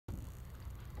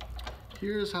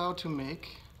Here's how to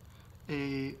make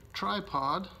a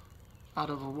tripod out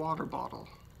of a water bottle.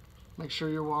 Make sure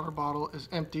your water bottle is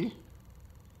empty.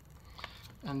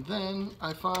 And then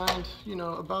I find,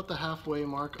 about the halfway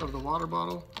mark of the water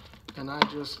bottle, and I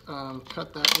just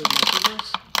cut that with my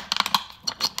scissors.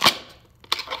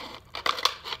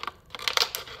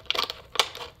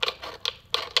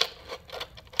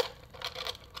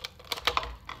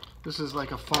 This is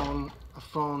like a phone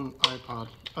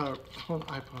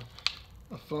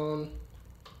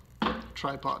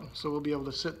tripod. So we'll be able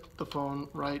to sit the phone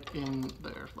right in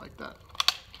there like that.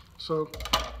 So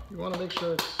you want to make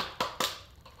sure it's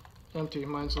empty.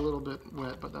 Mine's a little bit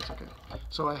wet, but that's okay.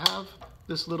 So I have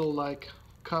this little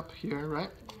cup here,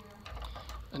 right?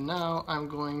 And now I'm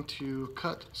going to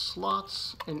cut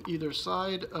slots in either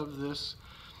side of this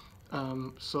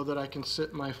so that I can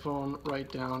sit my phone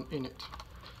right down in it.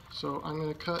 So I'm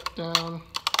going to cut down,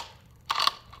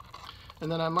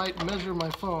 and then I might measure my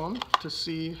phone to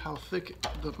see how thick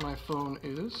my phone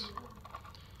is,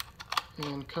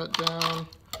 and cut down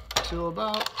to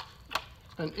about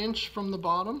an inch from the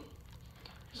bottom.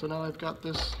 So now I've got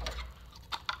this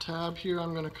tab here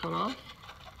I'm going to cut off.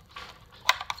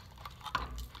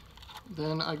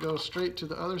 Then I go straight to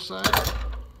the other side,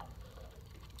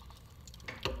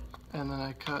 and then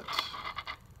I cut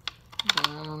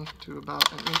down to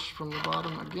about an inch from the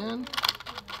bottom again.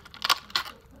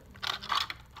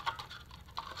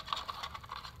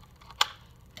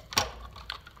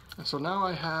 And so now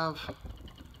I have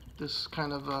this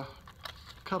kind of a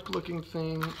cup looking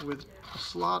thing with a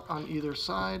slot on either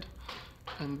side,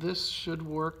 and this should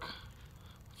work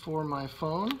for my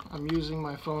phone. I'm using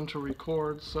my phone to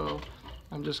record, so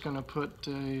I'm just going to put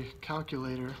a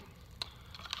calculator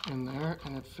in there,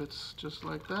 and it fits just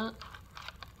like that.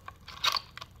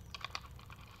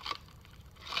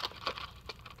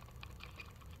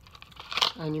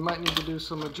 And you might need to do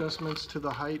some adjustments to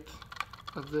the height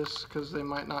of this because it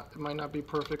might not be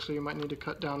perfect, so you might need to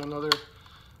cut down another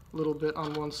little bit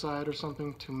on one side or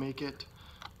something to make it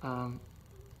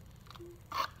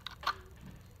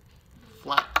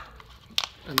flat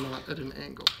and not at an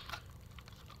angle.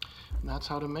 And that's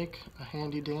how to make a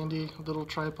handy dandy little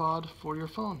tripod for your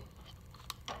phone.